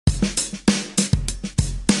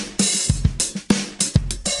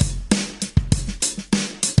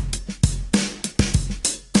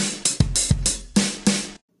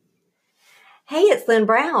Hey, it's Lynn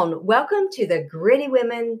Brown. Welcome to the Gritty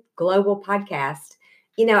Women Global Podcast.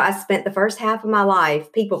 I spent the first half of my life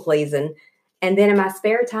people pleasing, and then in my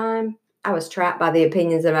spare time, I was trapped by the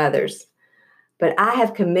opinions of others. But I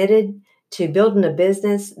have committed to building a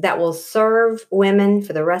business that will serve women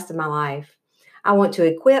for the rest of my life. I want to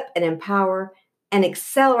equip and empower and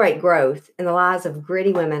accelerate growth in the lives of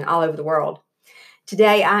gritty women all over the world.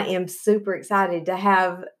 Today, I am super excited to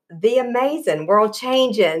have the amazing,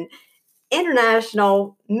 world-changing,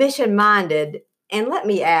 international, mission-minded, and let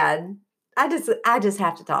me add, I just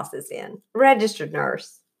have to toss this in, registered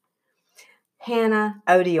nurse, Hannah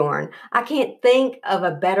O'Diorn. I can't think of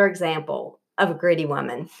a better example of a gritty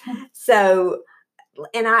woman. So,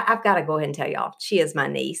 and I've got to go ahead and tell y'all, she is my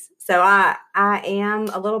niece. So I am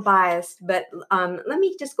a little biased, but let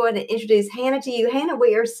me just go ahead and introduce Hannah to you. Hannah,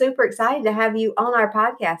 we are super excited to have you on our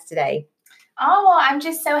podcast today. Oh, well, I'm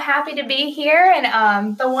just so happy to be here.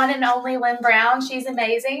 And the one and only Lynn Brown, she's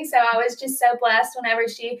amazing. So I was just so blessed whenever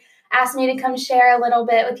she asked me to come share a little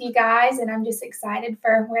bit with you guys. And I'm just excited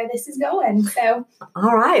for where this is going. So,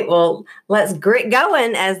 all right. Well, let's grit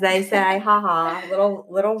going, as they say. Ha ha.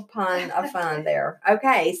 Little pun of fun there.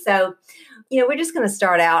 Okay. So, we're just going to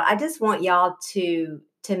start out. I just want y'all to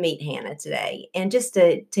meet Hannah today and just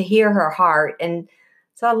to hear her heart. And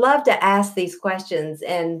so I love to ask these questions.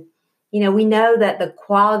 And we know that the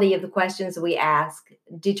quality of the questions we ask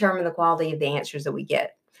determine the quality of the answers that we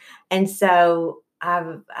get. And so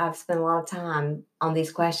I've spent a lot of time on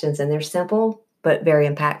these questions, and they're simple but very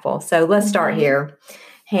impactful. So let's start here.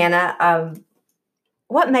 Hannah,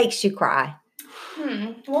 what makes you cry?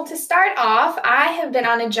 Well, to start off, I have been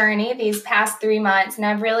on a journey these past 3 months, and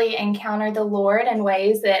I've really encountered the Lord in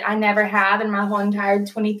ways that I never have in my whole entire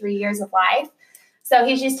 23 years of life. So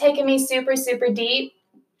he's just taken me super, super deep.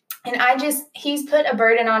 And he's put a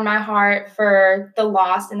burden on my heart for the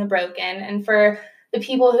lost and the broken and for the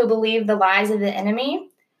people who believe the lies of the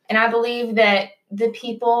enemy. And I believe that the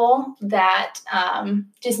people that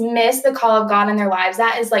just miss the call of God in their lives,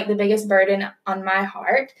 that is like the biggest burden on my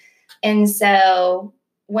heart. And so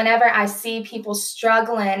whenever I see people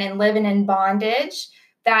struggling and living in bondage,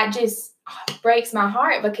 that just breaks my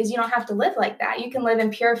heart, because you don't have to live like that. You can live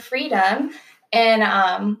in pure freedom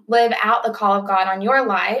and live out the call of God on your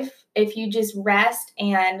life if you just rest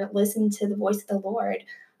and listen to the voice of the Lord.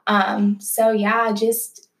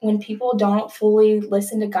 Just when people don't fully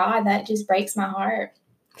listen to God, that just breaks my heart.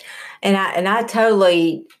 And I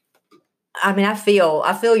totally, I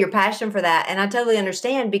feel your passion for that. And I totally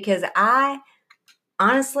understand, because I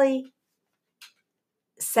honestly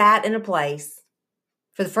sat in a place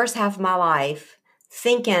for the first half of my life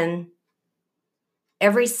thinking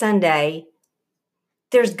every Sunday,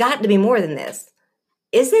 there's got to be more than this.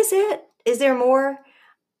 Is this it? Is there more?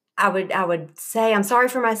 I would say, I'm sorry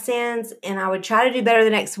for my sins, and I would try to do better the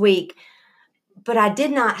next week. But I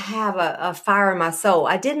did not have a fire in my soul.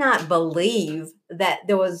 I did not believe that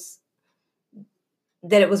it was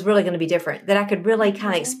really going to be different, that I could really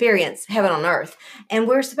kind of experience heaven on earth. And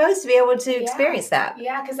we're supposed to be able to experience that.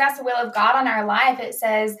 Yeah, because that's the will of God on our life. It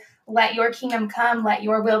says, let your kingdom come, let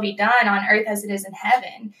your will be done on earth as it is in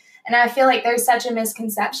heaven. And I feel like there's such a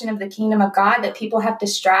misconception of the kingdom of God that people have to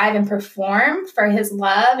strive and perform for his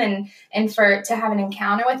love and to have an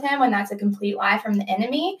encounter with him, when that's a complete lie from the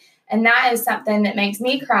enemy. And that is something that makes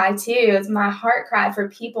me cry too. It's my heart cry for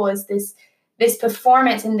people, is this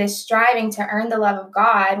performance and this striving to earn the love of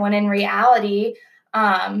God, when in reality,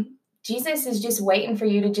 Jesus is just waiting for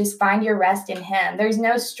you to just find your rest in him. There's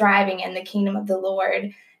no striving in the kingdom of the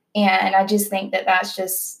Lord. And I just think that that's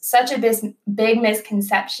just such a big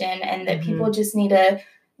misconception, and that people just need to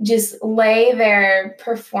just lay their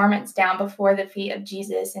performance down before the feet of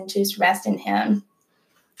Jesus and just rest in him.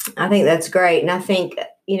 I think that's great. And I think,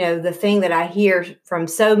 the thing that I hear from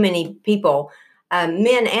so many people,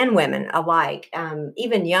 men and women alike,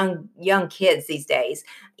 even young kids these days,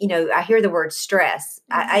 I hear the word stress.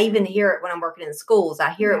 I even hear it when I'm working in schools. I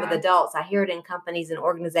hear it with adults. I hear it in companies and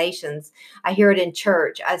organizations. I hear it in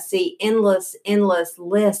church. I see endless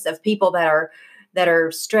lists of people that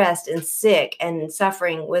are stressed and sick and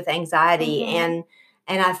suffering with anxiety. And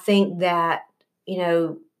I think that,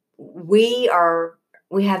 we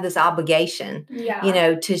have this obligation,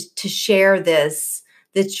 to share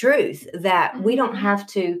the truth that we don't have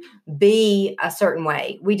to be a certain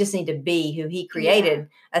way. We just need to be who he created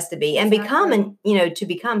us to be, and become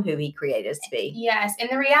who he created us to be. Yes. And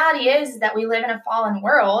the reality is that we live in a fallen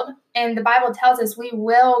world, and the Bible tells us we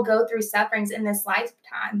will go through sufferings in this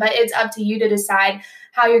lifetime, but it's up to you to decide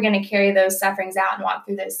how you're going to carry those sufferings out and walk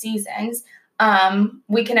through those seasons.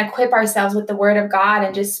 We can equip ourselves with the word of God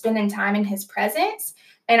and just spending time in his presence.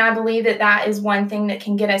 And I believe that that is one thing that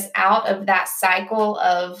can get us out of that cycle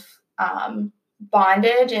of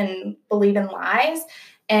bondage and believing lies.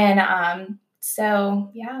 And so,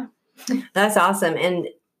 yeah. That's awesome. And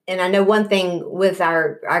I know one thing with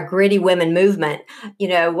our Gritty Women movement,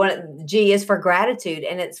 G is for gratitude,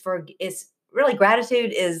 and it's really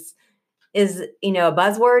gratitude is a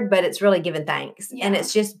buzzword, but it's really giving thanks. And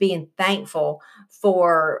it's just being thankful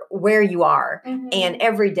for where you are, and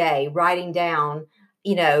every day writing down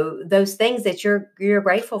those things that you're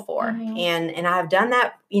grateful for. And I've done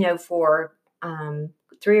that for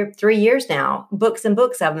 3 years now, books and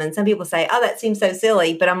books of them. And some people say, oh, that seems so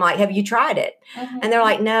silly, but I'm like, have you tried it? And they're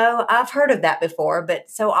like, no, I've heard of that before, but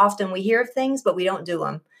so often we hear of things but we don't do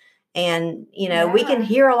them. And, we can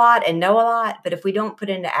hear a lot and know a lot, but if we don't put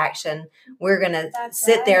into action, we're going to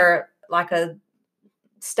sit there like a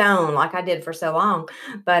stone, like I did for so long.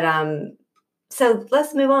 But, so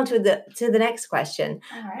let's move on to the next question.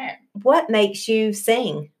 All right. What makes you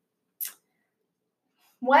sing?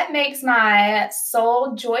 What makes my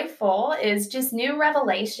soul joyful is just new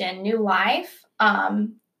revelation, new life,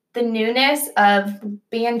 the newness of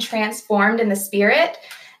being transformed in the spirit.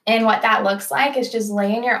 And what that looks like is just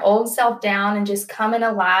laying your old self down and just coming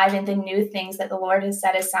alive in the new things that the Lord has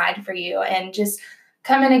set aside for you, and just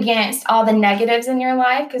coming against all the negatives in your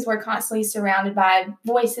life, because we're constantly surrounded by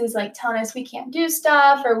voices like telling us we can't do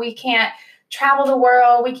stuff, or we can't travel the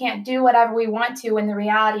world, we can't do whatever we want to. And the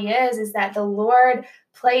reality is that the Lord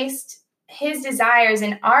placed his desires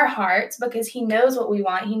in our hearts because he knows what we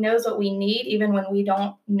want. He knows what we need, even when we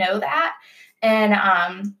don't know that.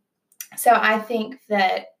 And so I think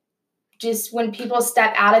that just when people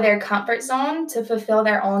step out of their comfort zone to fulfill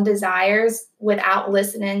their own desires without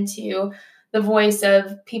listening to the voice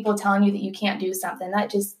of people telling you that you can't do something,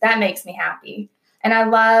 that makes me happy. And I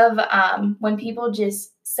love when people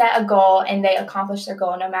just set a goal and they accomplish their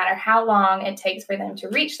goal, no matter how long it takes for them to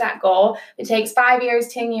reach that goal. It takes 5 years,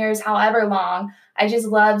 10 years, however long. I just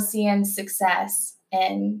love seeing success.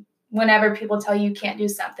 And whenever people tell you can't do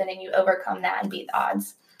something and you overcome that and beat the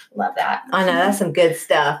odds. Love that. I know, that's some good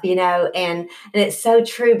stuff, and it's so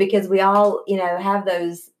true, because we all, have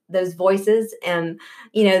those voices and,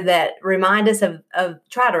 that remind us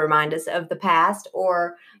try to remind us of the past,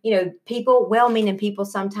 or, people, well-meaning people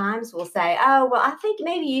sometimes will say, oh, well, I think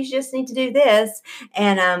maybe you just need to do this.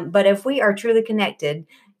 And, but if we are truly connected,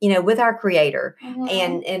 with our Creator,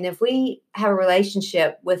 and if we have a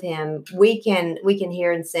relationship with him, we can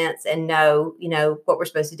hear and sense and know, what we're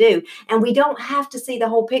supposed to do. And we don't have to see the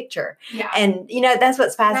whole picture. Yeah. And, that's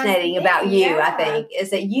what's fascinating about you, I think, is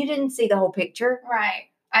that you didn't see the whole picture. Right.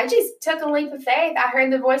 I just took a leap of faith. I heard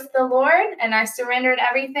the voice of the Lord and I surrendered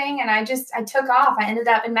everything, and I took off. I ended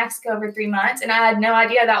up in Mexico for 3 months, and I had no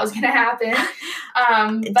idea that was going to happen.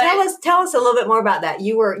 But tell us a little bit more about that.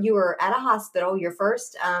 You were at a hospital, your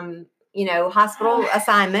first, hospital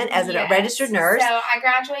assignment as a registered nurse. So I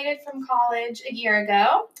graduated from college a year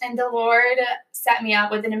ago, and the Lord set me up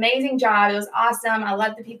with an amazing job. It was awesome. I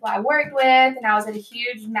loved the people I worked with, and I was at a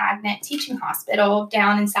huge magnet teaching hospital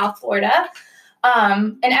down in South Florida.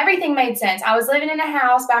 And everything made sense. I was living in a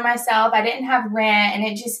house by myself. I didn't have rent, and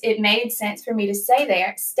it made sense for me to stay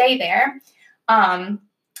there. And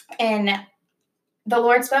the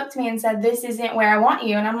Lord spoke to me and said, this isn't where I want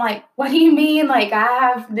you. And I'm like, what do you mean? Like, I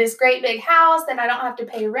have this great big house that I don't have to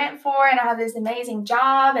pay rent for, and I have this amazing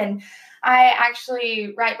job. And I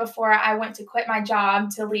actually, right before I went to quit my job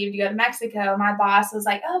to leave to go to Mexico, my boss was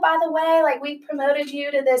like, oh, by the way, like, we promoted you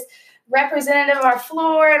to this representative of our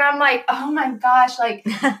floor. And I'm like, oh my gosh, like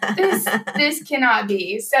this cannot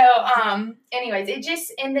be. So anyways, it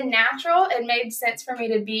just, in the natural, it made sense for me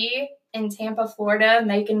to be in Tampa, Florida,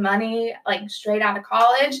 making money like straight out of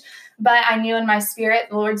college. But I knew in my spirit,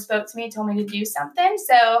 the Lord spoke to me, told me to do something.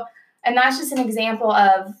 So, and that's just an example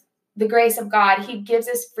of the grace of God. He gives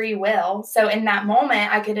us free will. So in that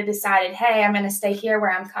moment, I could have decided, hey, I'm going to stay here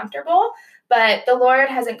where I'm comfortable. But the Lord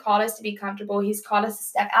hasn't called us to be comfortable. He's called us to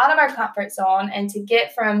step out of our comfort zone and to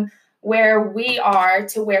get from where we are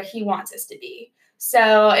to where he wants us to be.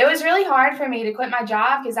 So it was really hard for me to quit my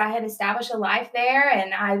job, because I had established a life there,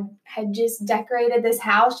 and I had just decorated this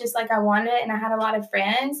house just like I wanted it, and I had a lot of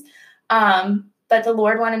friends. But the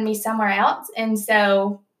Lord wanted me somewhere else. And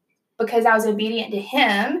so because I was obedient to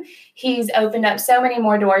him, he's opened up so many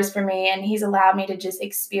more doors for me, and he's allowed me to just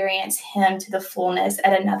experience him to the fullness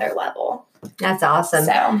at another level. That's awesome.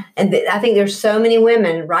 So, and I think there's so many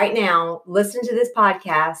women right now listening to this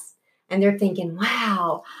podcast, and they're thinking,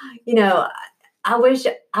 wow, I wish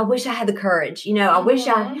I had the courage. I wish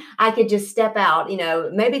I could just step out.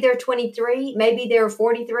 Maybe they're 23, maybe they're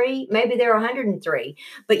 43, maybe they're 103.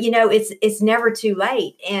 But it's never too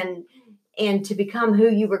late, and to become who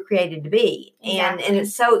you were created to be. Exactly. And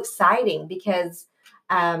it's so exciting because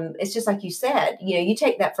it's just like you said, you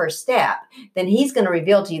take that first step, then he's going to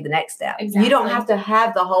reveal to you the next step. Exactly. You don't have to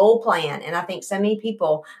have the whole plan. And I think so many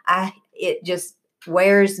people, it just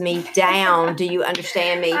wears me down. Do you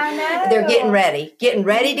understand me? I know. They're getting ready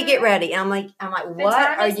to get ready. And I'm like,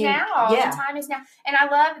 what are you? Now. Yeah. The time is now. And I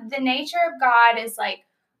love the nature of God is like,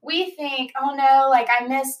 we think, oh no, like I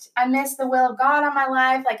missed the will of God on my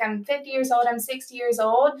life. Like I'm 50 years old, I'm 60 years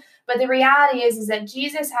old. But the reality is that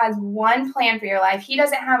Jesus has one plan for your life. He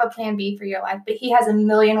doesn't have a plan B for your life, but he has a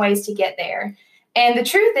million ways to get there. And the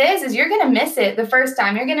truth is you're going to miss it the first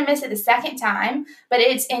time. You're going to miss it the second time, but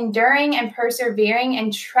it's enduring and persevering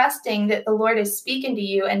and trusting that the Lord is speaking to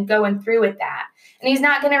you and going through with that. And he's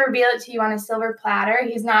not going to reveal it to you on a silver platter.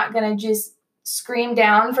 He's not going to just scream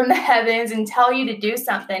down from the heavens and tell you to do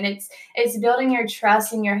something. It's building your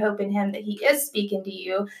trust and your hope in him that he is speaking to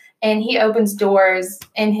you, and he opens doors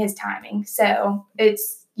in his timing. So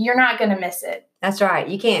you're not going to miss it. That's right.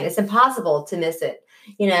 You can't. It's impossible to miss it.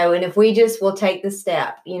 And if we just will take the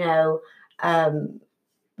step,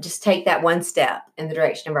 just take that one step in the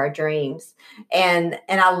direction of our dreams. And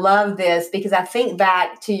I love this because I think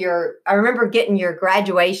back to I remember getting your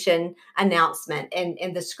graduation announcement,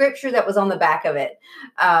 and the scripture that was on the back of it,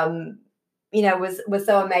 was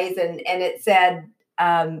so amazing. And it said,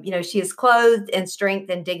 she is clothed in strength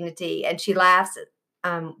and dignity, and she laughs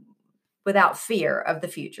without fear of the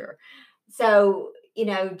future. So,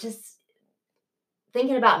 just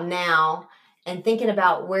thinking about now and thinking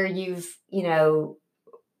about where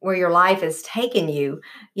where your life has taken you,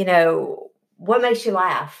 what makes you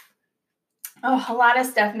laugh? Oh, a lot of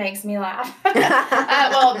stuff makes me laugh.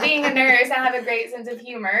 Well, being a nurse, I have a great sense of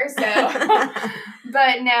humor. So,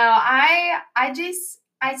 but no, I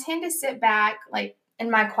tend to sit back like in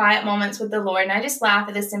my quiet moments with the Lord, and I just laugh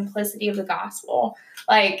at the simplicity of the gospel.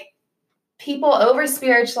 Like, people over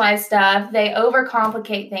spiritualize stuff. They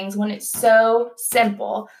overcomplicate things when it's so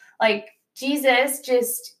simple. Like, Jesus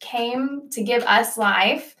just came to give us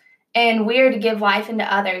life, and we are to give life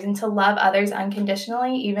into others and to love others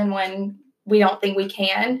unconditionally, even when we don't think we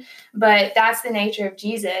can. But that's the nature of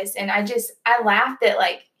Jesus. And I laughed at,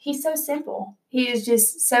 like, he's so simple. He is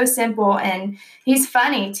just so simple, and he's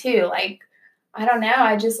funny too. Like, I don't know.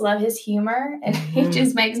 I just love his humor, and he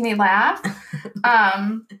just makes me laugh.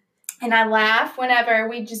 And I laugh whenever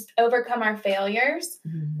we just overcome our failures.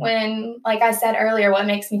 When, like I said earlier, what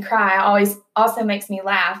makes me cry always also makes me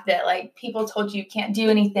laugh, that like people told you can't do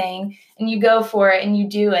anything and you go for it and you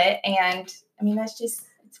do it. And I mean, it's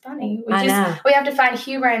funny. We have to find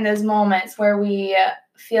humor in those moments where we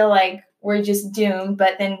feel like we're just doomed,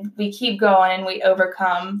 but then we keep going and we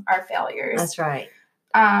overcome our failures. That's right.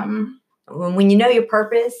 When you know your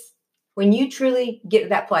purpose, when you truly get to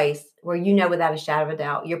that place where without a shadow of a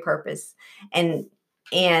doubt your purpose, and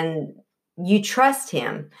you trust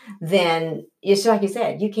him, then it's like you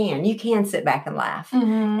said, you can sit back and laugh.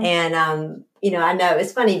 And I know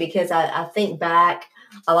it's funny because I think back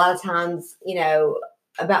a lot of times,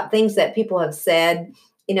 about things that people have said,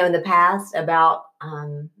 in the past about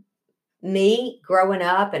me growing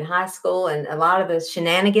up in high school, and a lot of the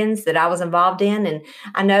shenanigans that I was involved in. And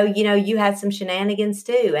I know, you had some shenanigans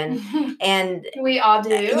too. And we all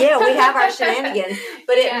do. Yeah, we have our shenanigans,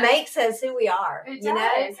 but it makes us who we are. It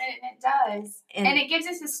does. It does. And it gives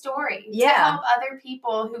us a story to help other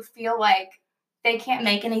people who feel like they can't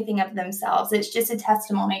make anything of themselves. It's just a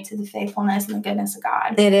testimony to the faithfulness and the goodness of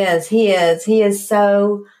God. It is. He is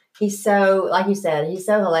so, like you said, he's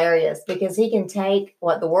so hilarious because he can take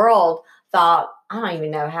what the world thought, I don't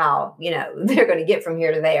even know how, they're going to get from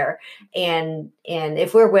here to there. And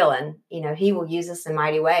if we're willing, he will use us in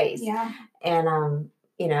mighty ways. Yeah. And,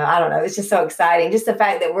 I don't know, it's just so exciting. Just the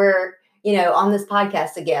fact that we're, on this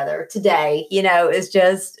podcast together today, it's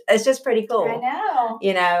just pretty cool. I know.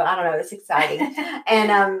 I don't know, it's exciting.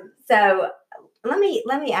 And, so let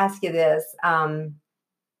me ask you this. I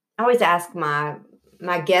always ask my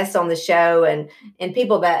guests on the show and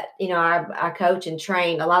people that, I coach and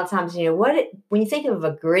train a lot of times, when you think of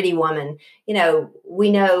a gritty woman,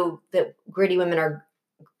 we know that gritty women are,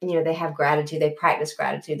 they have gratitude, they practice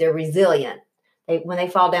gratitude, they're resilient. When they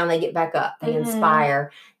fall down, they get back up, they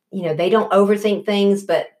inspire, they don't overthink things,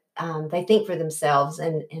 but they think for themselves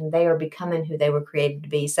and they are becoming who they were created to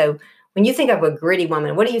be. So when you think of a gritty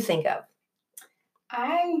woman, what do you think of?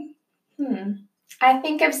 I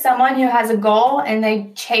think of someone who has a goal and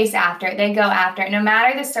they chase after it. They go after it. No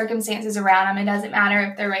matter the circumstances around them, it doesn't matter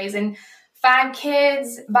if they're raising 5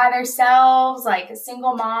 kids by themselves, like a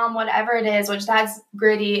single mom, whatever it is, which that's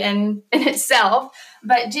gritty in itself.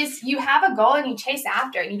 But just you have a goal and you chase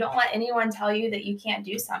after it. You don't let anyone tell you that you can't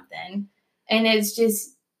do something. And it's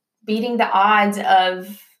just beating the odds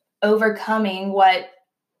of overcoming what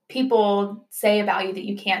people say about you that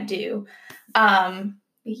you can't do.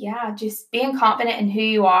 Yeah, just being confident in who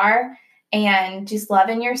you are and just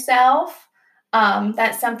loving yourself.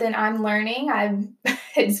 That's something I'm learning.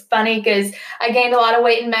 It's funny because I gained a lot of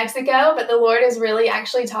weight in Mexico, but the Lord has really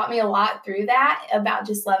actually taught me a lot through that about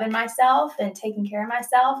just loving myself and taking care of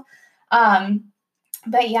myself.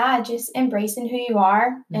 But yeah, just embracing who you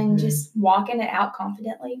are and just walking it out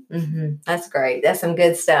confidently. That's great. That's some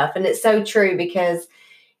good stuff. And it's so true because,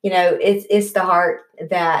 it's the heart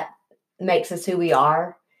that makes us who we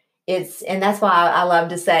are. And that's why I love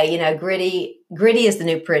to say, gritty is the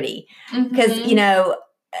new pretty. Because,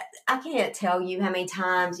 I can't tell you how many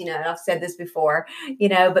times, and I've said this before,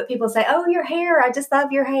 but people say, oh, your hair, I just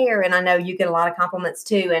love your hair. And I know you get a lot of compliments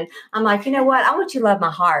too. And I'm like, you know what? I want you to love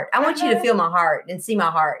my heart. I want you to feel my heart and see my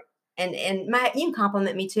heart. And you can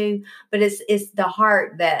compliment me too, but it's the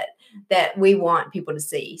heart that we want people to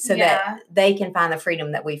see so that they can find the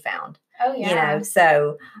freedom that we found. Oh, yeah.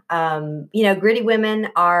 So, gritty women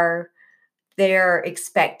they're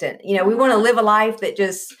expectant. We want to live a life that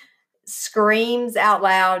just screams out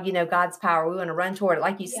loud, God's power. We want to run toward it.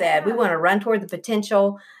 Like you said, we want to run toward the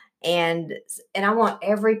potential. And I want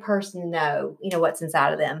every person to know, what's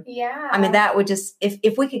inside of them. Yeah. I mean, that would just,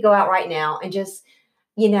 if we could go out right now and just,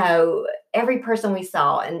 every person we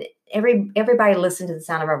saw and everybody listened to the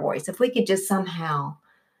sound of our voice, if we could just somehow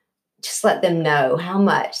just let them know how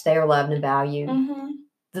much they are loved and valued,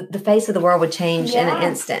 the face of the world would change in an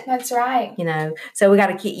instant. That's right. So we got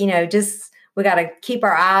to keep, we got to keep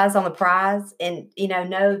our eyes on the prize and,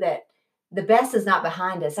 know that the best is not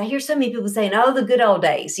behind us. I hear so many people saying, oh, the good old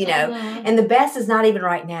days, and the best is not even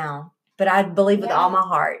right now. But I believe with all my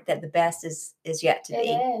heart that the best is yet to be.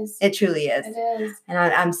 It is. It truly is. It is. And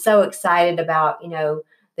I'm so excited about,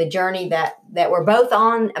 the journey that we're both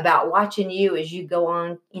on, about watching you as you go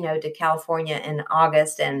on, to California in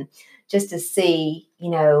August, and just to see,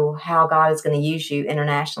 how God is going to use you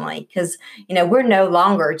internationally. Because, we're no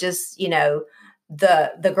longer just,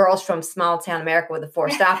 the girls from small town America with the 4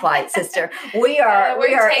 stoplights, sister. We are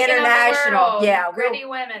international. Yeah. Gritty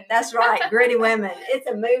women. That's right. Gritty women. It's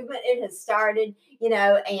a movement. It has started,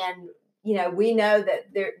 and we know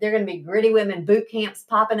that there are going to be gritty women boot camps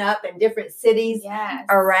popping up in different cities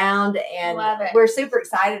around, and we're super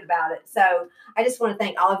excited about it. So I just want to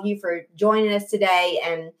thank all of you for joining us today.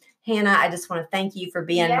 And Hannah, I just want to thank you for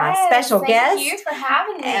being my special guest. Thank you for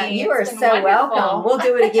having me. And you are so welcome. We'll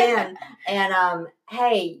do it again. And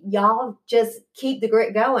hey, y'all just keep the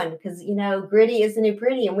grit going because, gritty is the new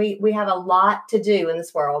pretty, and we have a lot to do in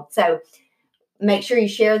this world. So make sure you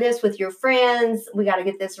share this with your friends. We got to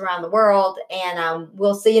get this around the world, and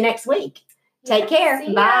we'll see you next week. Take care.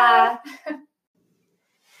 Bye.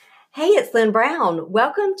 Hey, it's Lynn Brown.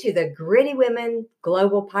 Welcome to the Gritty Women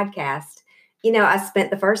Global Podcast. I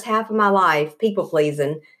spent the first half of my life people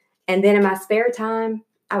pleasing, and then in my spare time,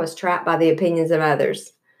 I was trapped by the opinions of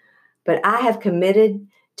others. But I have committed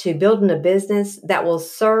to building a business that will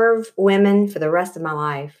serve women for the rest of my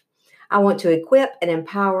life. I want to equip and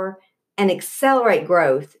empower and accelerate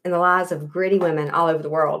growth in the lives of gritty women all over the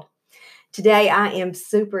world. Today, I am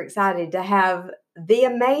super excited to have the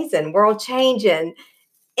amazing, world-changing,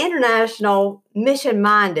 international,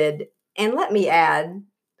 mission-minded, and let me add,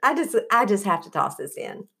 I just have to toss this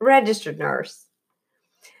in, registered nurse,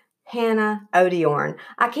 Hannah O'Diorn.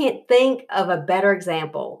 I can't think of a better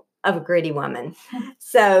example of a gritty woman.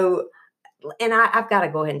 So, and I've got to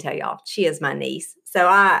go ahead and tell y'all, she is my niece. So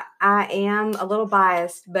I am a little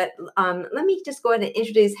biased, but let me just go ahead and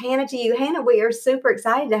introduce Hannah to you. Hannah, we are super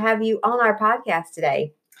excited to have you on our podcast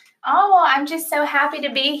today. Oh, well, I'm just so happy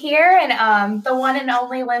to be here. And the one and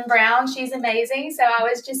only Lynn Brown, she's amazing. So I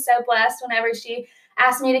was just so blessed whenever she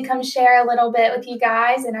asked me to come share a little bit with you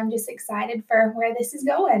guys. And I'm just excited for where this is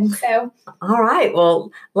going. So, all right.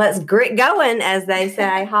 Well, let's grit going, as they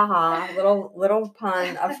say. Little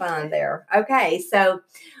pun of fun there. Okay. So,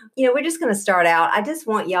 we're just going to start out. I just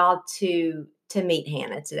want y'all to meet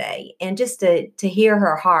Hannah today and just to hear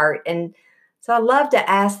her heart. And so I love to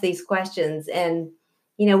ask these questions. And,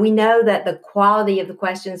 we know that the quality of the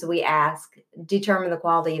questions that we ask determine the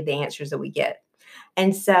quality of the answers that we get.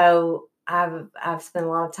 And so I've spent a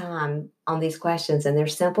lot of time on these questions, and they're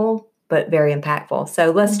simple but very impactful.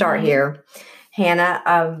 So let's start here.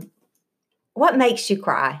 Hannah, what makes you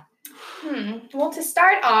cry? Well, to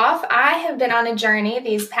start off, I have been on a journey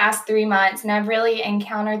these past 3 months, and I've really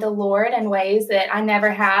encountered the Lord in ways that I never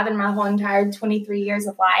have in my whole entire 23 years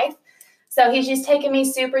of life. So he's just taken me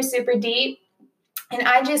super, super deep. And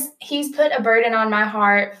he's put a burden on my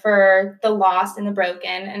heart for the lost and the broken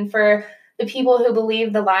and for the people who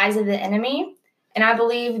believe the lies of the enemy. And I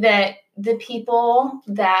believe that the people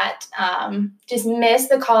that just miss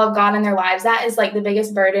the call of God in their lives, that is like the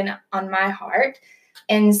biggest burden on my heart.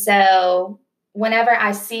 And so whenever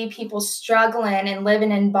I see people struggling and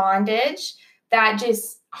living in bondage, that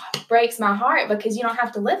just breaks my heart, because you don't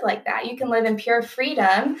have to live like that. You can live in pure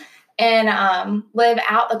freedom and live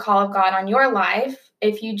out the call of God on your life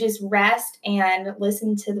if you just rest and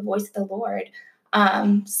listen to the voice of the Lord.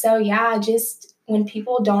 Just when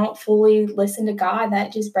people don't fully listen to God,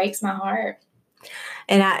 that just breaks my heart.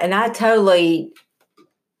 And I totally,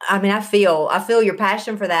 I feel your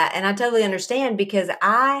passion for that. And I totally understand, because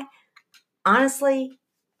I honestly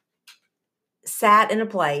sat in a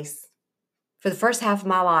place for the first half of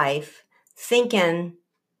my life thinking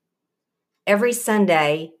every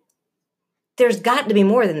Sunday, there's got to be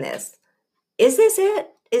more than this. Is this it?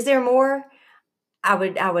 Is there more? I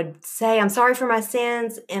would say, I'm sorry for my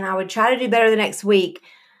sins, and I would try to do better the next week.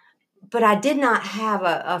 But I did not have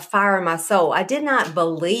a fire in my soul. I did not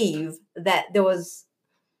believe that it was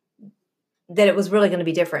really going to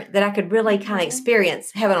be different, that I could really kind of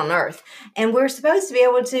experience heaven on earth. And we're supposed to be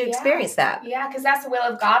able to experience that. Yeah, because that's the will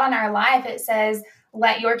of God on our life. It says,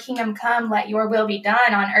 let your kingdom come, let your will be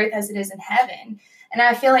done on earth as it is in heaven. And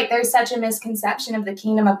I feel like there's such a misconception of the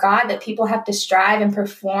kingdom of God that people have to strive and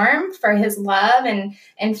perform for his love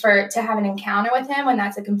and for to have an encounter with him, when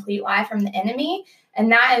that's a complete lie from the enemy. And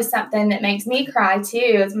that is something that makes me cry too.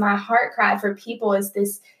 Is my heart cry for people is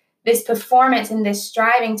this performance and this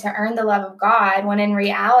striving to earn the love of God, when in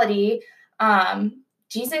reality,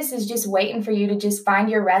 Jesus is just waiting for you to just find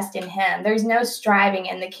your rest in him. There's no striving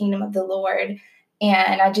in the kingdom of the Lord.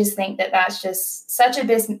 And I just think that that's just such a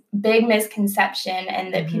big misconception,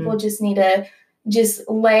 and that people just need to just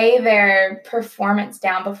lay their performance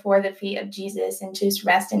down before the feet of Jesus and just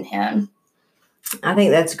rest in him. I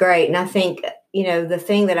think that's great. And I think, the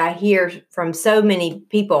thing that I hear from so many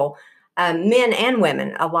people, men and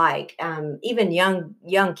women alike, even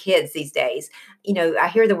young kids these days, I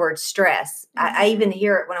hear the word stress. I even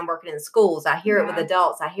hear it when I'm working in schools. I hear it with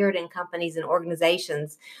adults. I hear it in companies and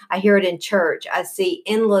organizations. I hear it in church. I see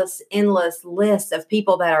endless lists of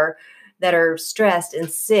people that are stressed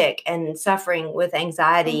and sick and suffering with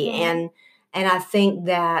anxiety. And I think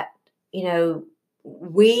that,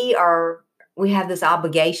 we have this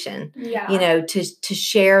obligation, to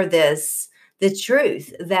share the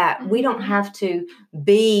truth that we don't have to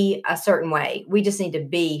be a certain way. We just need to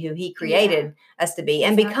be who he created us to be,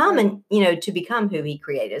 and become who he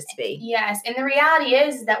created us to be. Yes. And the reality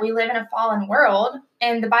is that we live in a fallen world,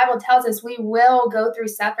 and the Bible tells us we will go through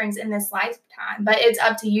sufferings in this lifetime, but it's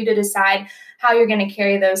up to you to decide how you're going to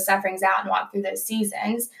carry those sufferings out and walk through those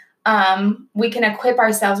seasons. We can equip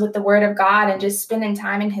ourselves with the word of God and just spending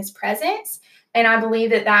time in his presence. And I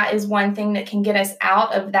believe that is one thing that can get us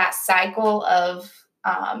out of that cycle of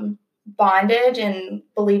bondage and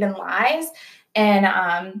believing lies. And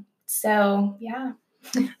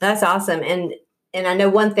That's awesome. And I know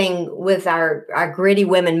one thing with our Gritty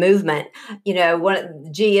Women movement,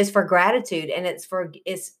 G is for gratitude, and it's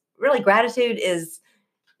really, gratitude is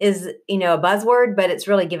a buzzword, but it's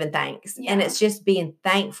really giving thanks. And it's just being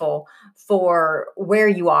thankful for where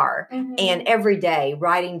you are, and every day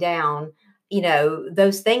writing down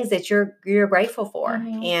those things that you're grateful for.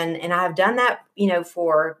 And I've done that,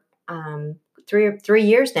 for 3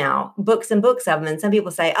 years now, books and books of them. And some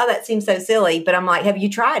people say, oh, that seems so silly. But I'm like, have you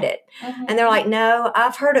tried it? And they're like, no,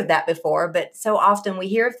 I've heard of that before. But so often we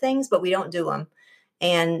hear of things, but we don't do them.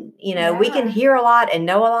 And, we can hear a lot and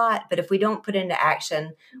know a lot, but if we don't put into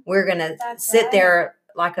action, we're going to sit there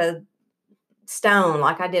like a stone,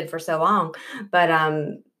 like I did for so long. But,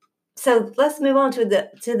 so let's move on to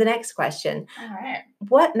the next question. All right.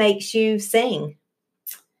 What makes you sing?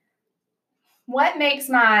 What makes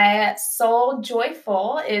my soul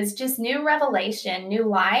joyful is just new revelation, new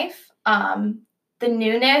life, the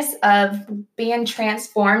newness of being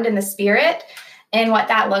transformed in the spirit. And what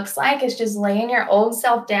that looks like is just laying your old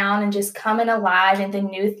self down and just coming alive in the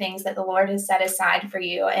new things that the Lord has set aside for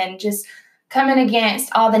you, and just coming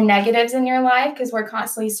against all the negatives in your life, because we're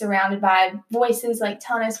constantly surrounded by voices like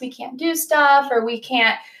telling us we can't do stuff, or we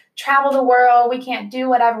can't travel the world, we can't do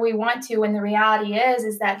whatever we want to. When the reality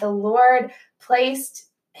is that the Lord placed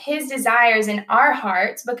his desires in our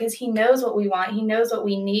hearts because he knows what we want. He knows what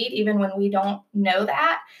we need, even when we don't know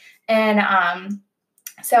that. And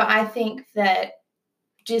so I think that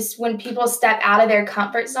just when people step out of their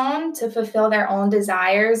comfort zone to fulfill their own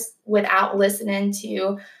desires without listening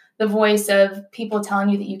to the voice of people telling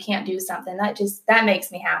you that you can't do something, that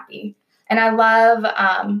makes me happy. And I love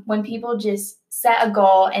when people just set a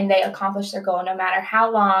goal and they accomplish their goal, no matter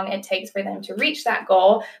how long it takes for them to reach that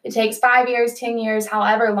goal. It takes 5 years, 10 years,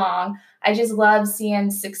 however long. I just love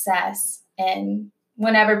seeing success. And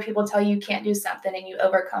whenever people tell you can't do something and you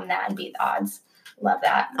overcome that and beat the odds. Love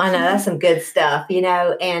that. I know, that's some good stuff,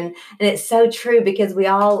 and it's so true, because we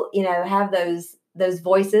all, have those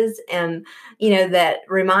voices and, that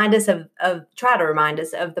remind us try to remind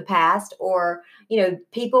us of the past, or,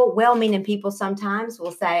 people, well-meaning people sometimes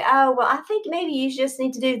will say, oh, well, I think maybe you just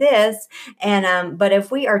need to do this. And, but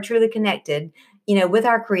if we are truly connected, with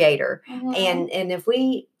our Creator, and if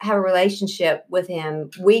we have a relationship with Him,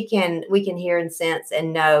 we can hear and sense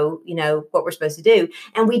and know, what we're supposed to do,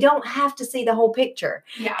 and we don't have to see the whole picture.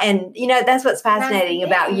 Yeah. And that's what's fascinating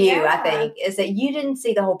about you. Yeah. I think, is that you didn't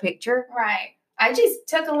see the whole picture. Right. I just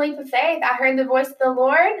took a leap of faith. I heard the voice of the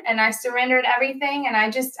Lord and I surrendered everything, and I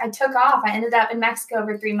took off. I ended up in Mexico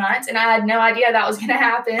for 3 months, and I had no idea that was going to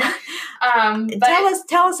happen. But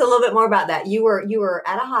tell us a little bit more about that. You were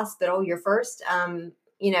at a hospital, your first,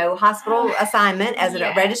 hospital assignment as a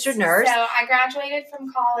registered nurse. So I graduated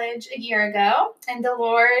from college a year ago, and the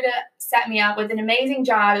Lord set me up with an amazing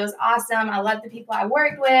job. It was awesome. I loved the people I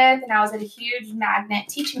worked with, and I was at a huge magnet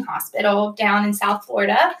teaching hospital down in South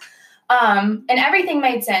Florida. And everything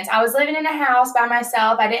made sense. I was living in a house by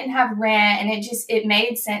myself. I didn't have rent, and it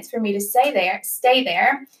made sense for me to stay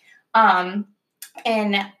there. And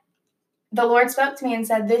the Lord spoke to me and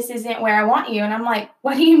said, this isn't where I want you. And I'm like,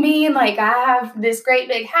 what do you mean? Like, I have this great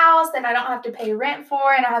big house that I don't have to pay rent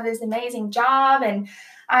for, and I have this amazing job. And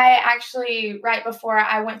I actually, right before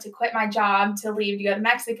I went to quit my job to leave to go to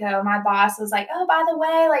Mexico, my boss was like, oh, by the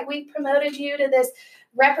way, like, we promoted you to this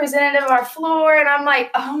representative of our floor. And I'm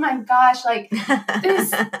like, oh my gosh, like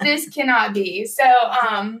this cannot be. So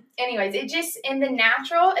anyways, it just, in the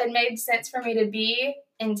natural, it made sense for me to be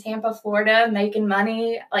in Tampa, Florida, making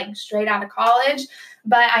money like straight out of college.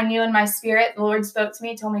 But I knew in my spirit, the Lord spoke to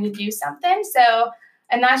me, told me to do something. So,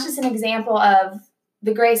 and that's just an example of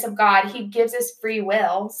the grace of God. He gives us free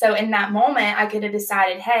will. So in that moment, I could have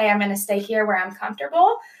decided, hey, I'm going to stay here where I'm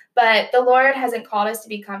comfortable. But the Lord hasn't called us to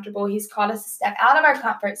be comfortable. He's called us to step out of our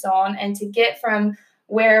comfort zone and to get from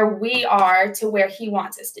where we are to where He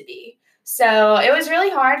wants us to be. So it was really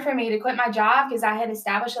hard for me to quit my job, because I had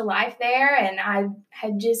established a life there, and I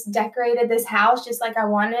had just decorated this house just like I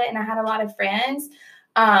wanted it, and I had a lot of friends.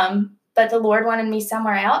 But the Lord wanted me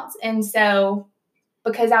somewhere else. And so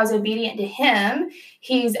because I was obedient to Him,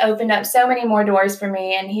 He's opened up so many more doors for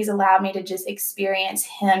me, and He's allowed me to just experience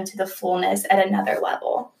Him to the fullness at another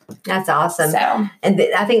level. That's awesome. So, and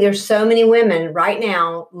I think there's so many women right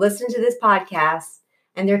now listening to this podcast,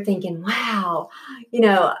 and they're thinking, wow,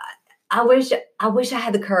 I wish I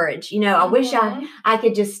had the courage, I wish I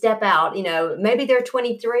could just step out, maybe they're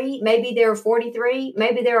 23, maybe they're 43,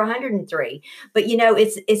 maybe they're 103, but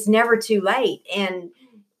it's never too late.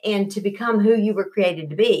 And to become who you were created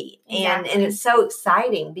to be. Exactly. And it's so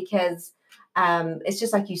exciting, because it's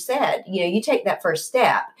just like you said, you take that first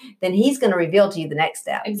step, then He's going to reveal to you the next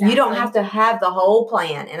step. Exactly. You don't have to have the whole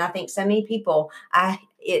plan. And I think so many people,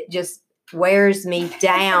 it just wears me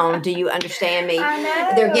down. Do you understand me? I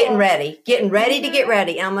know. They're getting ready to get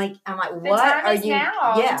ready. And I'm like, what are you?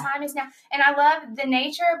 Now. Yeah. The time is now. And I love the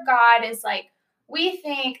nature of God is like, we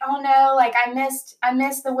think, oh no, like I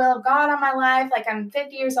missed the will of God on my life. Like I'm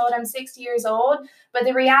 50 years old, I'm 60 years old. But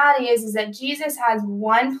the reality is that Jesus has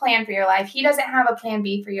one plan for your life. He doesn't have a plan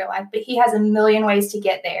B for your life, but He has a million ways to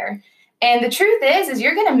get there. And the truth is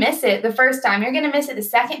you're going to miss it the first time. You're going to miss it the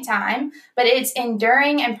second time, but it's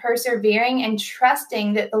enduring and persevering and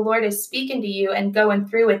trusting that the Lord is speaking to you and going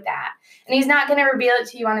through with that. And He's not going to reveal it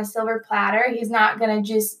to you on a silver platter. He's not going to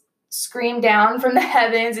just scream down from the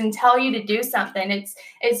heavens and tell you to do something.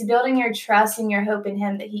 It's building your trust and your hope in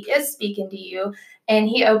Him that He is speaking to you, and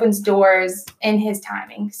He opens doors in His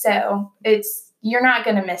timing. So you're not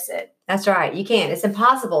going to miss it. That's right. You can't. It's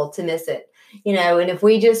impossible to miss it. And if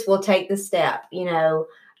we just will take the step,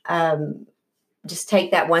 just take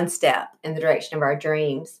that one step in the direction of our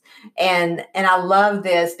dreams. And I love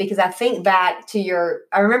this, because I think back to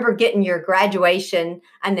I remember getting your graduation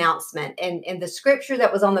announcement, and the scripture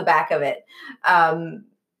that was on the back of it,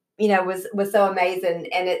 was so amazing.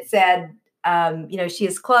 And it said, she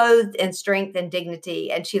is clothed in strength and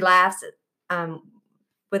dignity, and she laughs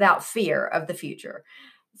without fear of the future.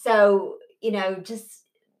 So, just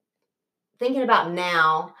thinking about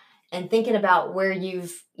now, and thinking about where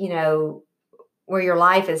where your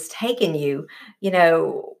life has taken you,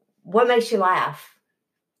 what makes you laugh?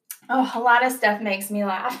 Oh, a lot of stuff makes me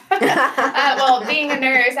laugh. Well, being a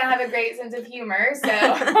nurse, I have a great sense of humor. So,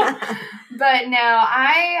 but no,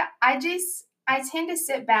 I tend to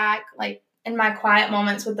sit back like in my quiet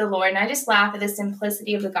moments with the Lord, and I just laugh at the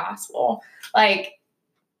simplicity of the gospel. Like,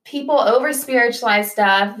 people over spiritualize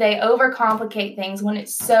stuff, they overcomplicate things when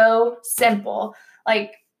it's so simple.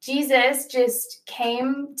 Like, Jesus just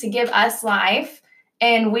came to give us life,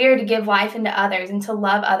 and we are to give life into others and to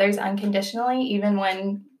love others unconditionally, even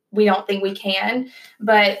when we don't think we can.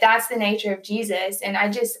 But that's the nature of Jesus. And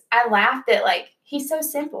I laughed at, like, he's so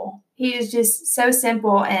simple. He is just so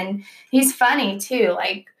simple, and he's funny too.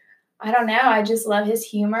 Like, I don't know, I just love his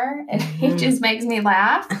humor, and he just makes me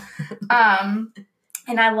laugh.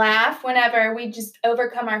 And I laugh whenever we just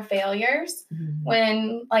overcome our failures.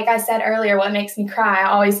 When, like I said earlier, what makes me cry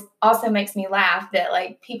always also makes me laugh, that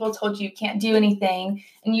like people told you can't do anything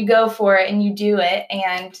and you go for it and you do it.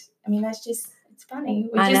 And I mean, it's funny.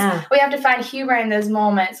 We have to find humor in those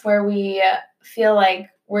moments where we feel like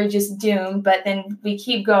we're just doomed, but then we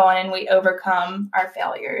keep going and we overcome our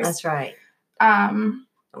failures. That's right.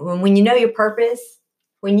 When you know your purpose,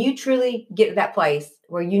 when you truly get to that place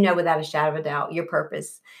where you know without a shadow of a doubt your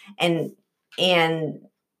purpose, and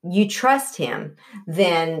you trust him,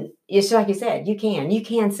 then it's like you said, you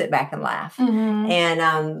can sit back and laugh. And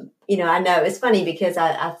I know it's funny because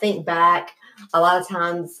I think back a lot of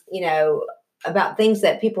times, about things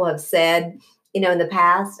that people have said, in the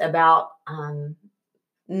past about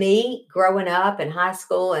me growing up in high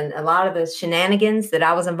school, and a lot of the shenanigans that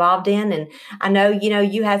I was involved in. And I know,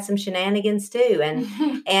 you had some shenanigans too.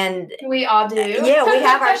 And we all do. Yeah, we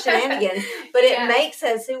have our shenanigans, but it makes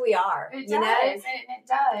us who we are. It does. It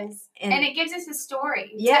does. And it gives us a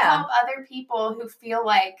story to help other people who feel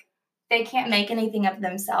like they can't make anything of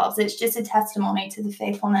themselves. It's just a testimony to the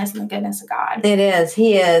faithfulness and the goodness of God. It is.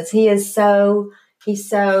 He is so,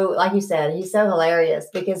 like you said, he's so hilarious,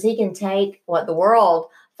 because he can take what the world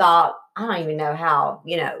thought, I don't even know how,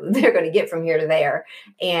 they're going to get from here to there.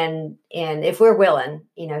 And if we're willing,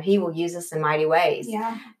 he will use us in mighty ways.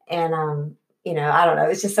 Yeah. And, I don't know.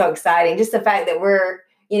 It's just so exciting. Just the fact that we're,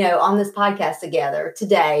 on this podcast together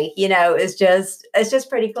today, it's just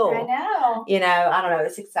pretty cool. I know. I don't know.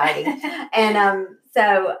 It's exciting. And,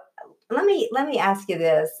 so let me ask you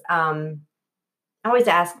this. I always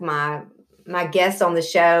ask my guests on the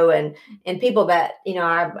show and people that,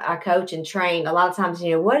 I coach and train a lot of times,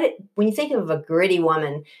 when you think of a gritty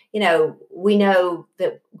woman, we know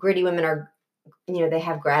that gritty women are, they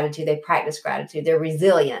have gratitude, they practice gratitude, they're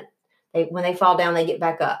resilient. When they fall down, they get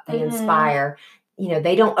back up, they inspire,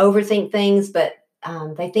 they don't overthink things, but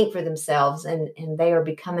they think for themselves, and they are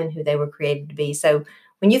becoming who they were created to be. So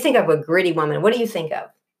when you think of a gritty woman, what do you think of?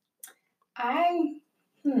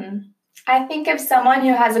 I think of someone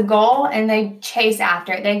who has a goal and they chase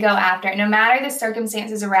after it. They go after it. No matter the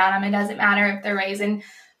circumstances around them, it doesn't matter if they're raising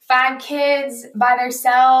 5 kids by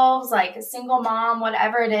themselves, like a single mom,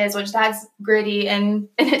 whatever it is, which that's gritty in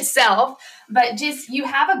itself. But just, you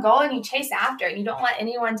have a goal and you chase after it. You don't let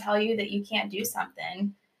anyone tell you that you can't do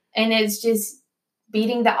something. And it's just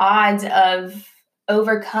beating the odds of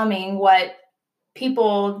overcoming what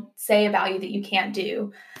people say about you that you can't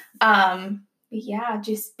do. Yeah,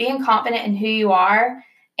 just being confident in who you are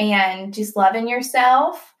and just loving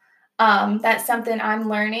yourself. That's something I'm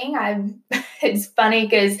learning. It's funny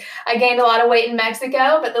because I gained a lot of weight in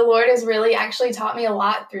Mexico, but the Lord has really actually taught me a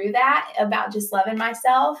lot through that about just loving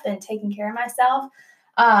myself and taking care of myself.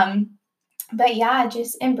 But yeah,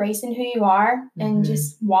 just embracing who you are and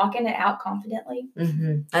just walking it out confidently.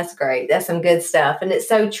 That's great. That's some good stuff. And it's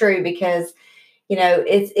so true because,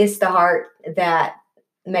 it's the heart that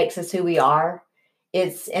makes us who we are.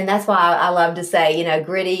 And that's why I love to say,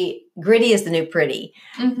 gritty is the new pretty,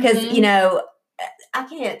 because, I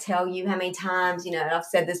can't tell you how many times, and I've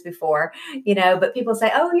said this before, but people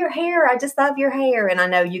say, oh, your hair, I just love your hair. And I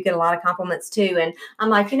know you get a lot of compliments too. And I'm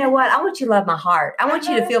like, you know what? I want you to love my heart. I want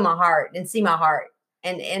you to feel my heart and see my heart.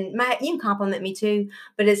 And you can compliment me too,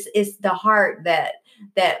 but it's the heart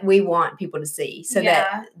that we want people to see so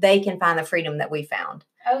that they can find the freedom that we found.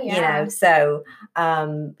 Oh, yeah. So,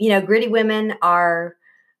 gritty women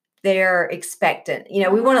they're expectant.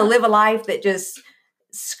 We want to live a life that just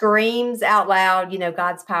screams out loud,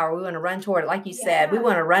 God's power. We want to run toward it. Like you said, we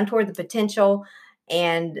want to run toward the potential.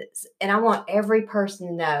 And I want every person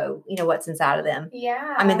to know, what's inside of them.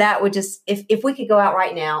 Yeah. I mean, that would just, if we could go out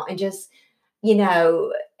right now and just,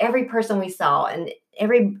 every person we saw and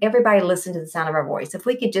everybody listened to the sound of our voice, if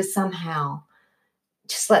we could just somehow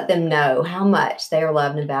just let them know how much they are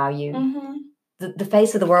loved and valued. Mm-hmm. The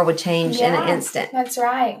face of the world would change in an instant. That's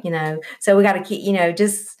right. So we got to keep,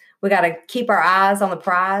 we got to keep our eyes on the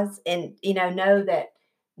prize and, know that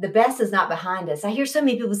the best is not behind us. I hear so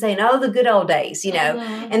many people saying, oh, the good old days,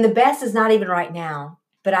 and the best is not even right now.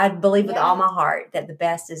 But I believe with all my heart that the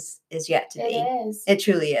best is yet to be. It is. It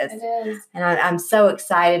truly is. It is. And I'm so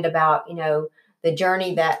excited about, the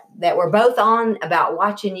journey that we're both on, about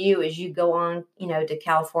watching you as you go on, to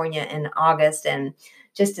California in August, and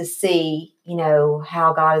just to see,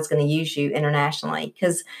 how God is going to use you internationally.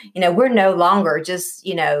 Because, we're no longer just,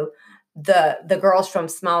 the girls from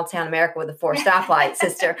small town America with the 4 stoplights,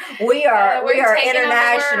 sister. We are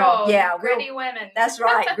international. Yeah. Gritty women. That's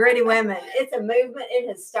right. Gritty women. It's a movement. It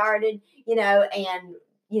has started, and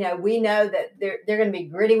we know that there are going to be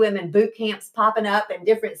gritty women boot camps popping up in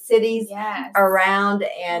different cities around,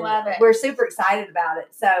 and we're super excited about it.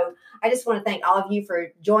 So I just want to thank all of you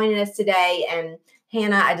for joining us today. And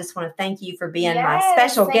Hannah, I just want to thank you for being my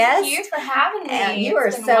special guest. Thank you for having me. And you are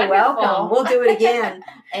so welcome. We'll do it again.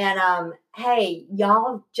 And hey,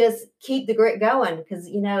 y'all just keep the grit going, because,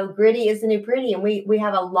 gritty is the new pretty, and we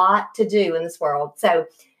have a lot to do in this world. So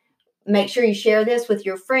make sure you share this with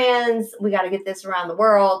your friends. We got to get this around the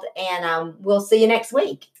world, and we'll see you next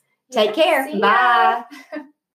week. Take care. Bye.